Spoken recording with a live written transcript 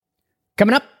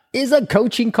Coming up is a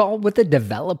coaching call with the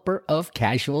developer of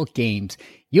Casual Games.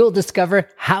 You'll discover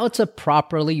how to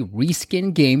properly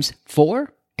reskin games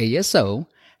for ASO,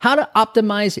 how to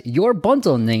optimize your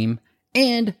bundle name,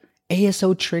 and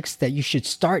ASO tricks that you should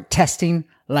start testing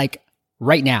like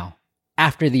right now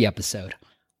after the episode.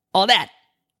 All that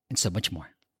and so much more.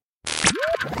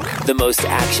 The most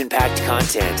action-packed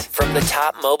content from the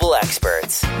top mobile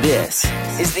experts. This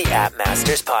is the App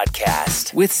Masters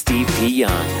Podcast with Steve P.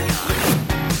 Young.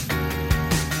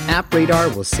 App Radar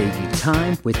will save you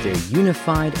time with their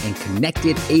unified and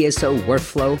connected ASO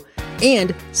workflow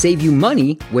and save you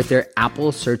money with their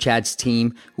Apple Search Ads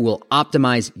team who will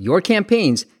optimize your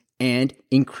campaigns and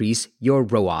increase your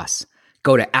ROAS.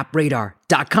 Go to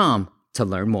appradar.com to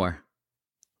learn more.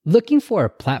 Looking for a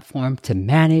platform to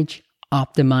manage,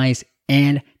 optimize,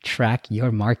 and track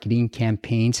your marketing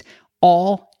campaigns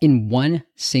all in one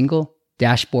single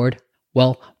dashboard?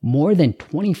 Well, more than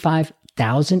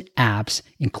 25,000 apps,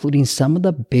 including some of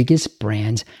the biggest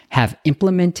brands, have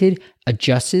implemented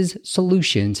Adjust's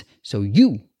solutions, so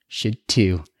you should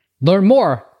too. Learn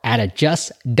more at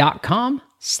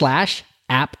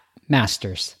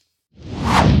adjust.com/appmasters.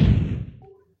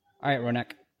 All right,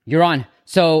 Ronak, you're on.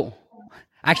 So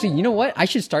actually, you know what? I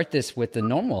should start this with the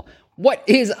normal. What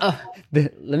is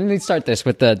let me start this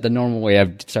with the normal way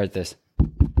I start this.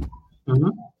 Mm-hmm.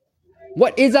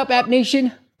 What is up, App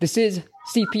Nation? This is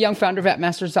Steve P. Young, founder of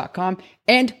appmasters.com,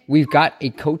 and we've got a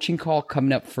coaching call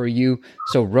coming up for you.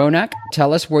 So Ronak,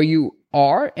 tell us where you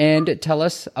are and tell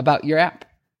us about your app.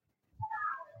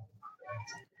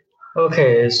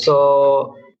 Okay,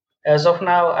 so as of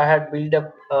now, I had built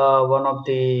up one of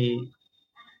the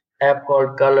app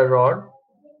called Color Rod.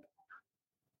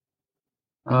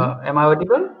 Am I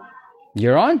audible?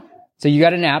 You're on. So you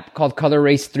got an app called Color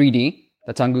Race 3D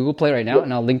that's on Google Play right now,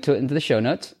 and I'll link to it into the show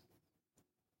notes.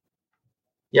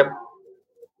 Yep.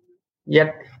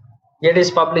 Yet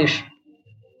is published.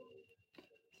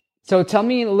 So tell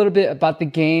me a little bit about the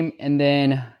game, and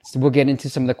then we'll get into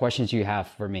some of the questions you have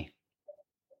for me.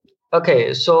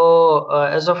 Okay, so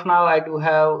as of now, I do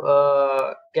have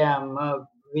a game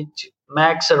which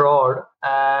makes a rod,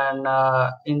 and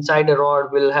inside the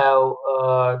rod will have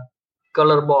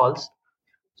color balls.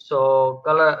 So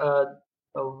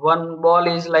one ball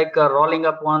is like rolling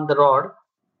up on the rod,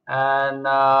 and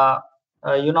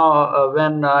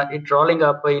when it rolling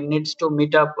up, it needs to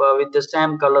meet up with the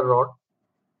same color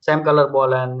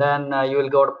ball, and then you will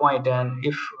get a point. And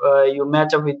if you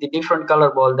match up with the different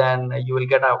color ball, then you will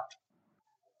get out.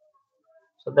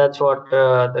 So that's what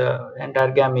the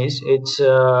entire game is. It's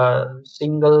a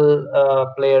single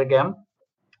player game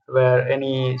where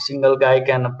any single guy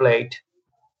can play it.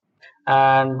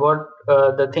 And what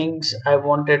the things I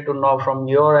wanted to know from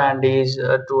your end is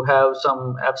to have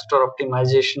some App Store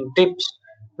optimization tips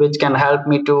which can help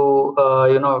me to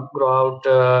grow out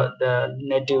the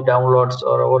native downloads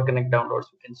or organic downloads,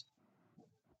 you can say.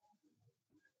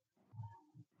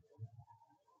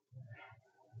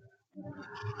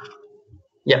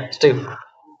 Yeah, Steve.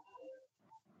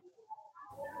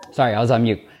 Sorry, I was on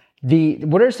mute.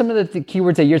 What are some of the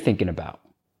keywords that you're thinking about?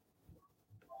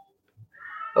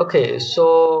 Okay,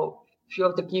 so few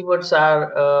of the keywords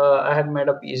are I had made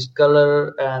up is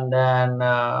color, and then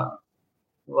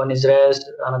one is rest,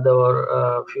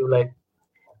 another few like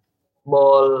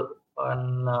ball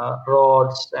and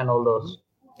rods and all those.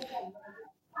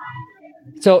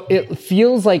 So it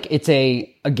feels like it's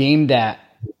a game that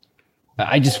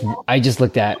I just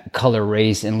looked at Color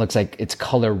Race and looks like it's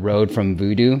Color Road from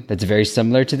Voodoo. That's very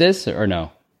similar to this, or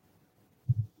no?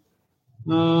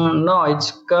 No,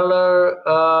 it's color.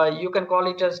 You can call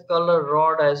it as Color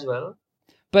Rod as well.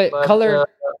 But color.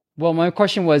 Well, my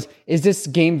question was: is this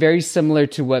game very similar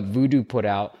to what Voodoo put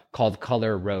out called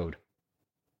Color Road?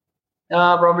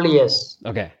 Probably yes.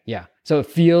 Okay, yeah. So it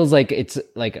feels like it's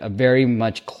like a very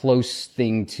much close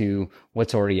thing to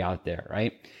what's already out there,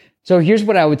 right? So here's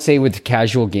what I would say with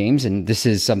casual games, and this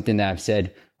is something that I've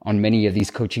said on many of these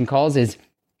coaching calls, is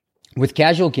with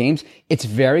casual games, it's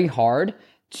very hard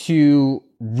to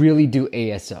really do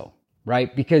ASO,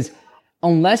 right? Because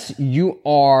unless you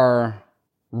are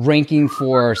ranking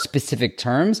for specific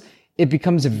terms, it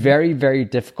becomes very, very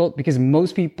difficult because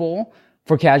most people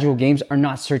for casual games are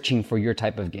not searching for your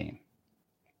type of game,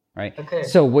 right? Okay.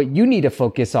 So what you need to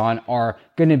focus on are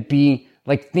going to be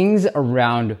like things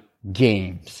around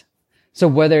games. So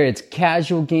whether it's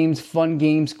casual games, fun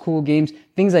games, cool games,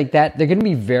 things like that, they're going to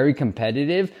be very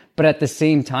competitive. But at the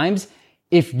same times,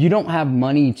 if you don't have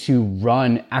money to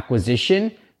run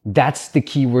acquisition, that's the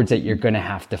keywords that you're going to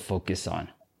have to focus on.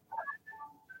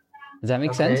 Does that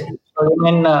make sense? So you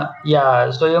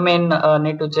mean,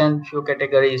 need to change few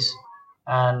categories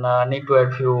and need to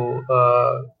add few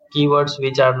keywords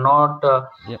which are not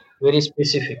very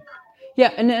specific.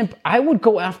 Yeah, and then I would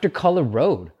go after Color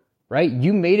Road, right?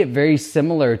 You made it very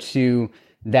similar to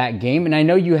that game, and I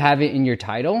know you have it in your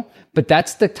title, but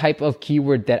that's the type of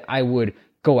keyword that I would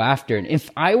go after. And if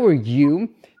I were you,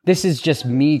 this is just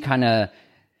me kind of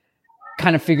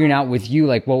figuring out with you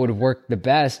like what would work the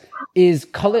best is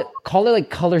call it like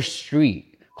Color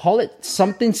Street. Call it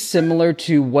something similar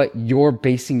to what you're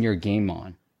basing your game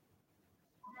on.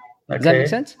 Does that make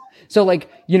sense? So like,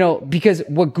 because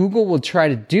what Google will try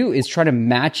to do is try to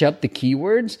match up the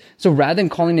keywords. So rather than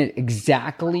calling it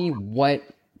exactly what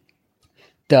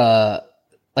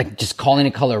just calling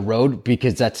it Color Road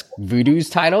because that's Voodoo's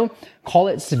title, call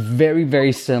it very,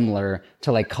 very similar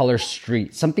to like Color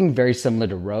Street, something very similar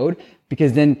to Road,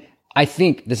 because then I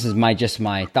think this is my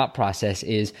thought process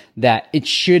is that it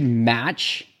should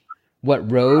match what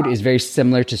Road is very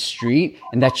similar to Street,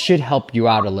 and that should help you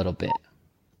out a little bit.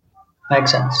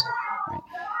 Makes sense. Right.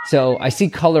 So I see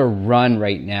Color Run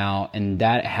right now, and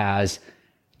that has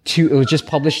it was just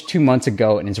published 2 months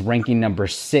ago, and it's ranking number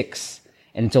 6,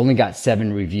 and it's only got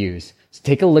 7 reviews. So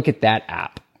take a look at that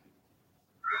app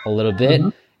a little bit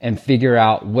and figure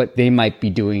out what they might be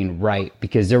doing right,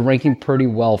 because they're ranking pretty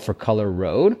well for Color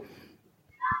Road.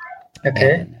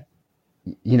 Okay.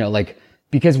 And,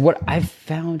 because what I've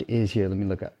found is here, let me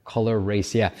look at Color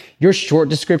Race. Yeah. Your short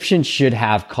description should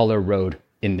have Color Road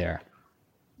in there.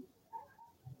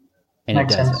 And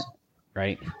Makes it doesn't, sense.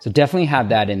 right? So definitely have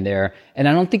that in there. And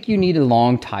I don't think you need a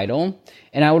long title.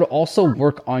 And I would also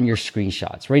work on your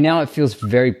screenshots. Right now it feels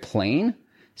very plain.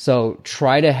 So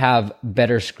try to have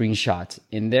better screenshots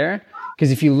in there.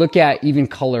 Because if you look at even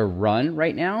Color Run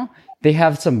right now, they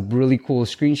have some really cool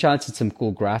screenshots and some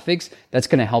cool graphics. That's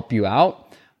going to help you out.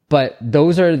 But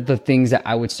those are the things that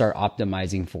I would start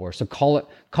optimizing for. So call it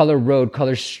Color Road,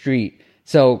 Color Street.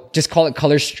 So just call it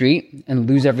Color Street and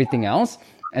lose everything else.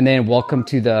 And then welcome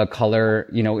to the color,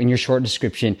 in your short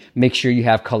description, make sure you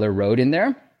have Color Road in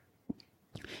there.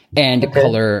 And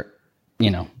Color,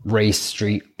 Race,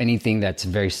 Street, anything that's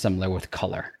very similar with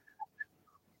color.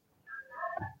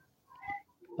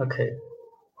 Okay.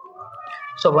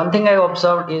 So one thing I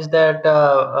observed is that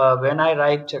when I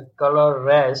write Color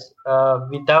Res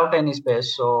without any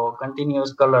space, so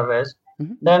continuous Color Res,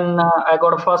 then I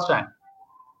got a first rank.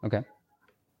 Okay.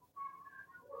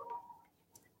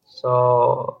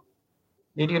 So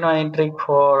did you know any trick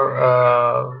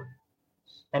for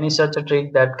any such a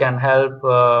trick that can help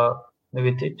me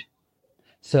with it?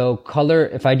 So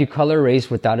if I do Color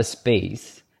Race without a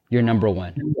space, you're number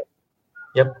 1.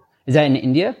 Yep. Is that in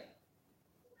India?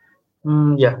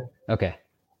 Yeah. Okay.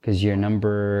 Because you're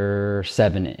number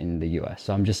 7 in the US.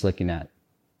 So I'm just looking at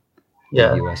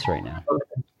the US right now.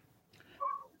 Okay.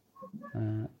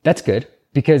 That's good,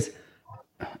 because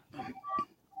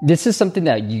this is something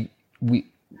that you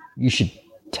should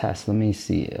test. Let me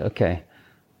see. Okay.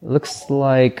 Looks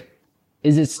like,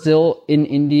 is it still in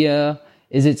India?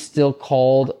 Is it still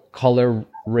called Color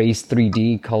Race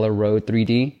 3D, Color Road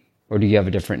 3D? Or do you have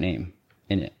a different name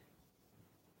in it?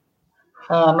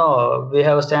 No, we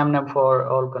have a same name for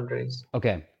all countries.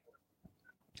 Okay.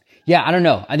 Yeah, I don't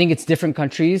know. I think it's different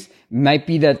countries. Might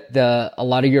be that a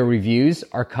lot of your reviews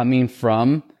are coming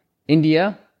from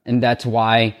India, and that's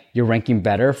why you're ranking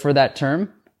better for that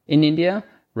term in India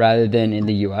rather than in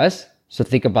the US. So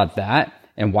think about that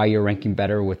and why you're ranking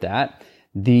better with that.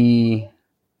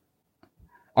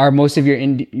 Are most of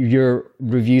your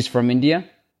reviews from India?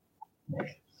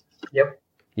 Yep.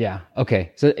 Yeah.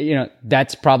 Okay. So,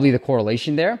 that's probably the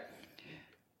correlation there.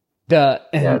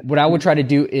 What I would try to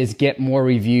do is get more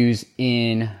reviews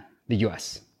in the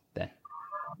US then.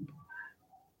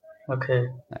 Okay.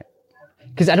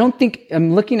 Because I don't think,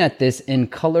 I'm looking at this,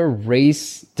 and Color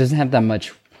Race doesn't have that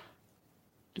much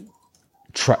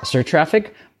search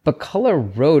traffic, but Color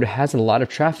Road has a lot of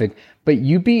traffic. But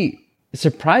you'd be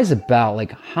surprised about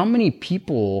like how many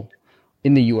people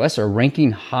in the US are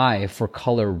ranking high for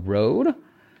Color Road,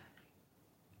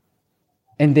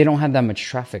 and they don't have that much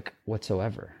traffic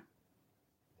whatsoever.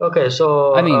 Okay,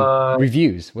 so I mean,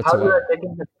 reviews whatsoever. How you are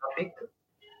taking the traffic?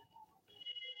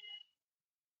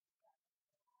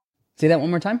 Say that one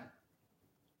more time.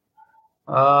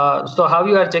 So how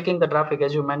you are checking the traffic?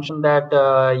 As you mentioned that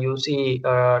you see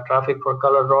traffic for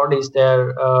Color Road is there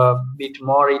a bit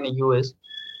more in the US.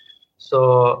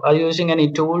 So are you using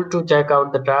any tool to check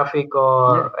out the traffic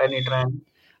or any trend?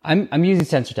 I'm using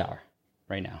Sensor Tower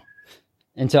right now.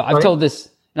 And so I've told this,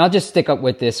 and I'll just stick up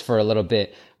with this for a little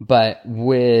bit, but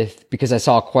because I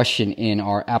saw a question in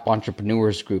our App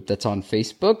Entrepreneurs group that's on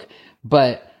Facebook,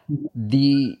 but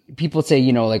the people say,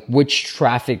 you know, like which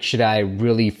traffic should I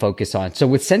really focus on? So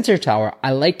with Sensor Tower,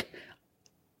 I like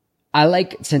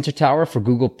Sensor Tower for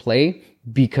Google Play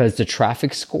because the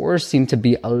traffic scores seem to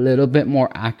be a little bit more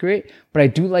accurate, but I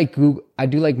do like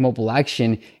Mobile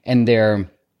Action, and their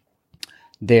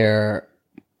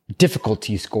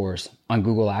difficulty scores on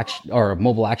Google Action or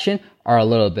Mobile Action are a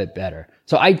little bit better.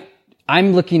 So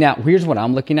I'm looking at, here's what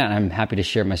I'm looking at, and I'm happy to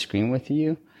share my screen with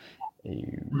you.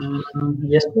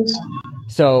 Yes, please.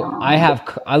 So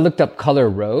I looked up Color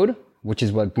Road, which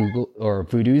is what Google or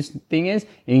Voodoo's thing is,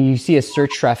 and you see a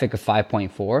search traffic of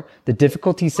 5.4, the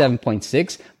difficulty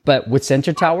 7.6, but with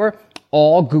Sensor Tower,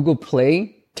 all Google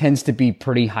Play tends to be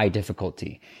pretty high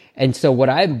difficulty. And so what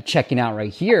I'm checking out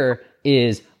right here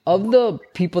is, of the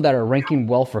people that are ranking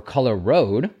well for Color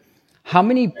Road, how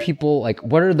many people, like,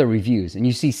 what are the reviews? And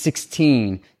you see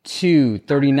 16, 2,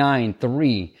 39,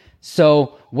 3.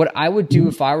 So what I would do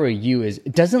if I were you is,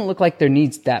 it doesn't look like there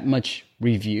needs that much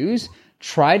reviews.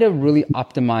 Try to really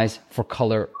optimize for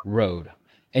Color Road.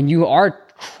 And you are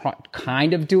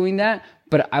kind of doing that,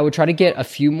 but I would try to get a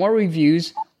few more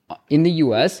reviews in the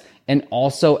US and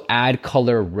also add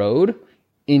Color Road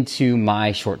into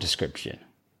my short description.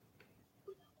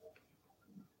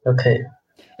 Okay.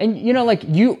 And you know, like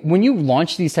when you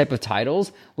launch these type of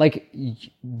titles, like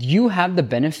you have the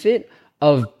benefit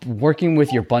of working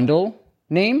with your bundle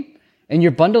name, and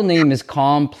your bundle name is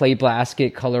Calm, Play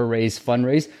Basket, Color Race, Fun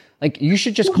Race. Like you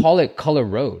should just call it Color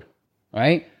Road,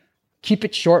 right? Keep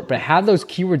it short, but have those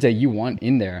keywords that you want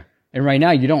in there. And right now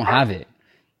you don't have it.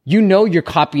 You know, you're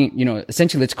copying, you know,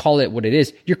 essentially let's call it what it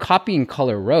is. You're copying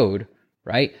Color Road,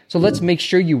 right? So let's make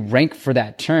sure you rank for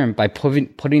that term by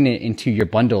putting it into your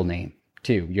bundle name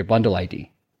too, your bundle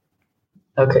ID.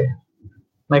 Okay.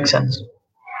 Makes sense.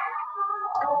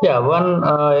 Yeah, one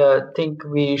thing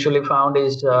we usually found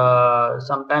is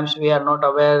sometimes we are not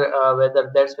aware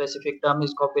whether that specific term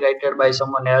is copyrighted by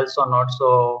someone else or not.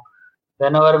 So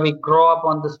whenever we grow up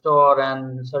on the store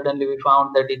and suddenly we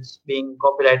found that it's being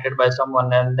copyrighted by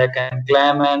someone and they can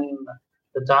claim, and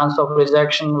the chance of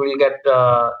rejection will get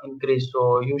increased.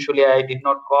 So usually I did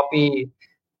not copy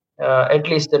at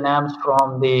least the names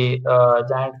from the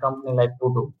giant company like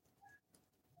Voodoo.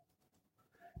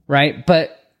 Right,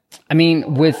 but I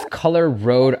mean, with Color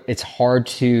Road, it's hard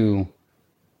to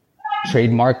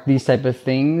trademark these type of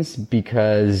things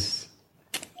because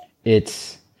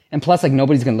and plus, like,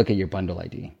 nobody's going to look at your bundle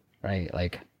ID, right?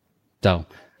 Like, so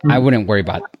I wouldn't worry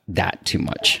about that too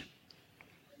much.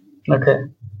 Okay.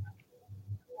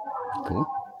 Cool.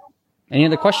 Any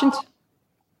other questions?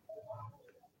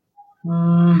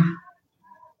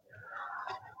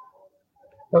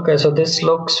 Okay, so this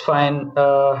looks fine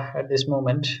at this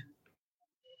moment.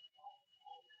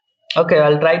 Okay,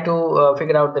 I'll try to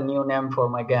figure out the new name for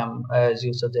my game as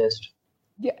you suggest.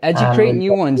 Yeah, as you create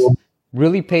new ones,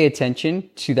 really pay attention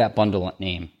to that bundle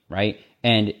name, right?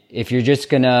 And if you're just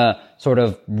gonna sort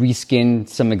of reskin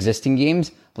some existing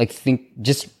games, like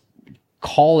just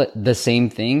call it the same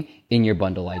thing in your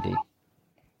bundle ID.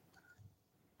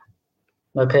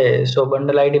 Okay, so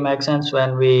bundle ID makes sense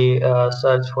when we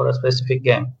search for a specific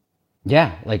game.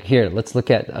 Yeah, like here, let's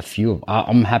look at a few.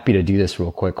 I'm happy to do this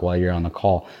real quick while you're on the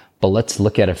call, but let's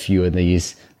look at a few of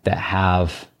these that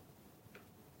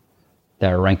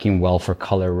are ranking well for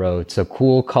Color Road. So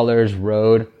Cool Colors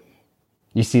Road.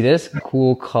 You see this?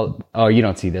 Cool color. Oh, you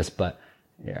don't see this, but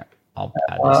yeah, I'll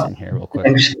add this in here real quick.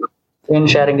 Screen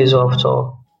sharing is off, so.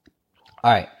 All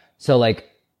right. So like,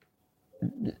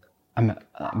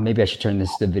 maybe I should turn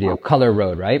this to video. Color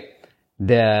Road, right?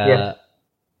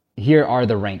 Here are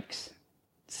the ranks.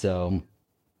 So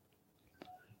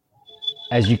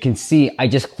as you can see, I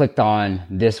just clicked on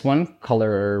this one,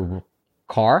 Color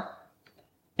Car.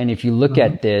 And if you look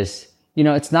at this, you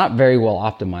know, it's not very well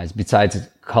optimized. Besides,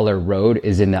 Color Road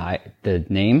is in the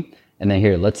name. And then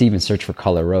here, let's even search for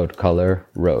Color Road. Color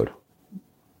Road.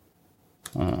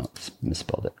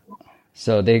 Misspelled it.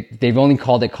 So they've only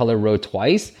called it Color Road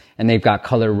twice, and they've got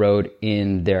Color Road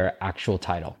in their actual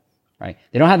title, right?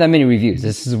 They don't have that many reviews.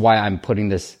 This is why I'm putting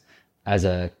this as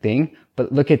a thing.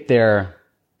 But look at their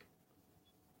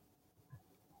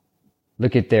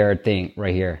thing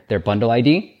right here. Their bundle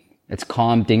ID. It's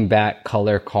Calm, Dingbat,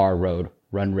 Color, Car, Road,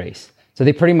 Run, Race. So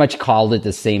they pretty much called it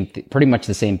pretty much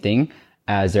the same thing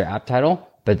as their app title.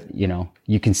 But, you know,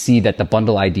 you can see that the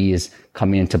bundle ID is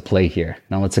coming into play here.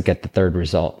 Now let's look at the third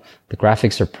result. The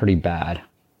graphics are pretty bad.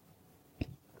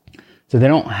 So they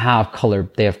don't have color.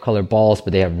 They have color balls,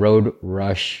 but they have Road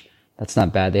Rush. That's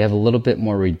not bad. They have a little bit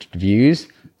more reviews,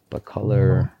 but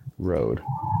Color Road.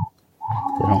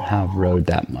 They don't have Road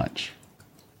that much.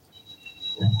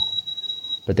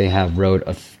 But they have Road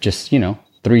of just, you know,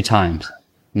 3 times,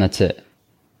 and that's it.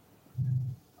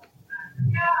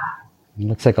 It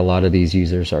looks like a lot of these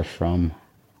users are from...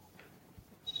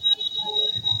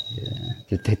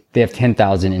 Yeah, they have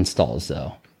 10,000 installs,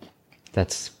 though.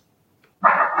 That's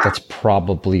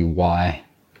probably why,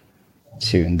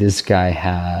 too. And this guy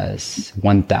has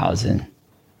 1,000.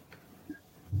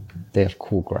 They have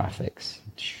cool graphics.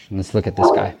 Let's look at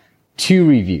this guy. 2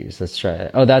 reviews. Let's try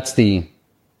it. Oh, that's the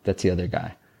other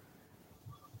guy.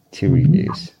 2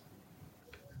 reviews.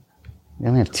 They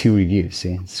only have 2 reviews.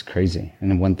 See, it's crazy. And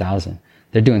then 1,000.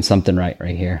 They're doing something right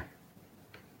here.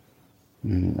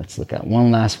 Let's look at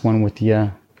one last one with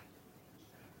you.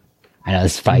 I know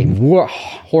this fight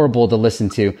horrible to listen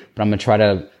to, but I'm gonna try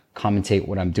to commentate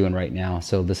what I'm doing right now.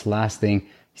 So this last thing, you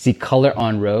see color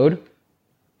on road.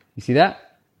 You see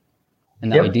that?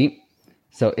 And the ID.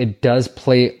 So it does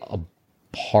play a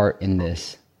part in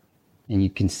this, and you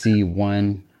can see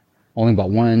only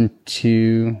about 1,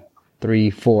 2, 3,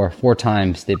 4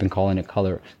 times they've been calling it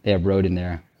color. They have road in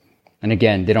there, and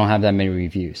again, they don't have that many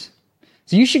reviews.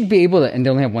 So you should be able to, and they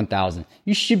only have 1,000.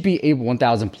 You should be able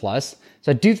 1,000 plus.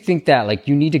 So I do think that like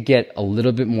you need to get a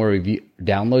little bit more review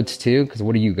downloads too, because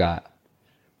what do you got?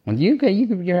 When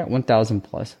you're at 1,000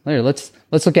 plus. Later, let's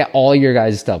look at all your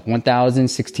guys' stuff. 1,000,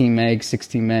 16 megs,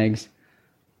 16 megs,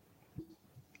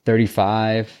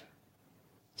 35.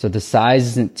 So the size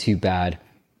isn't too bad.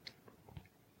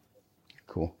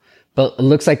 Cool. But it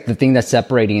looks like the thing that's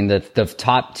separating the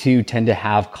top 2 tend to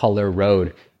have color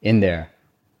road in there,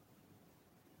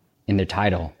 in their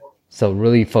title. So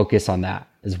really focus on that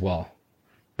as well.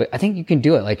 But I think you can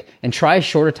do it, and try a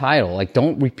shorter title.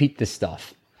 Don't repeat this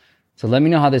stuff. So let me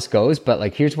know how this goes.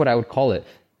 But here's what I would call it: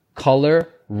 color,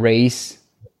 race,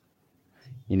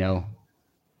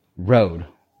 road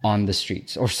on the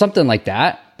streets, or something like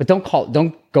that. But don't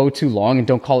go too long, and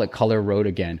don't call it color road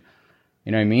again.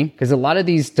 You know what I mean? Because a lot of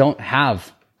these don't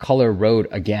have color road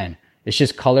again. It's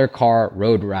just color car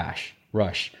road rush,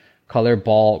 color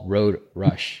ball road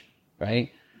rush,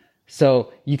 right?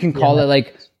 So you can call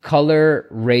it color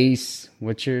race.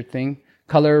 What's your thing?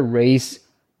 Color race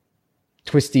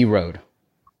twisty road,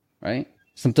 right?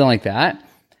 Something like that.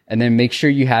 And then make sure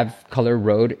you have color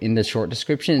road in the short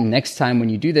description. And next time when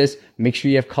you do this, make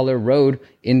sure you have color road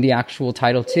in the actual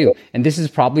title too. And this is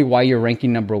probably why you're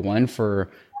ranking number 1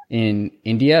 in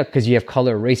India, because you have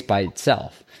color race by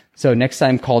itself. So next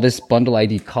time, call this bundle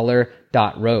ID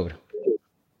color.road.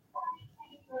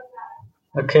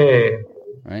 Okay.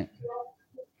 Right.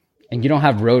 And you don't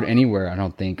have road anywhere, I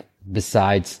don't think,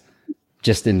 besides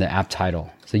just in the app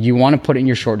title. So you want to put it in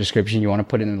your short description. You want to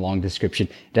put it in the long description.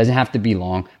 It doesn't have to be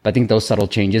long, but I think those subtle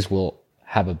changes will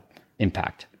have an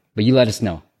impact. But you let us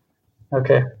know.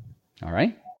 Okay. All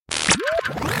right.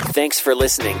 Thanks for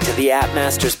listening to the App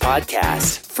Masters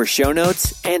podcast. For show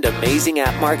notes and amazing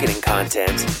app marketing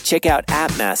content, check out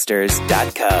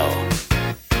appmasters.co.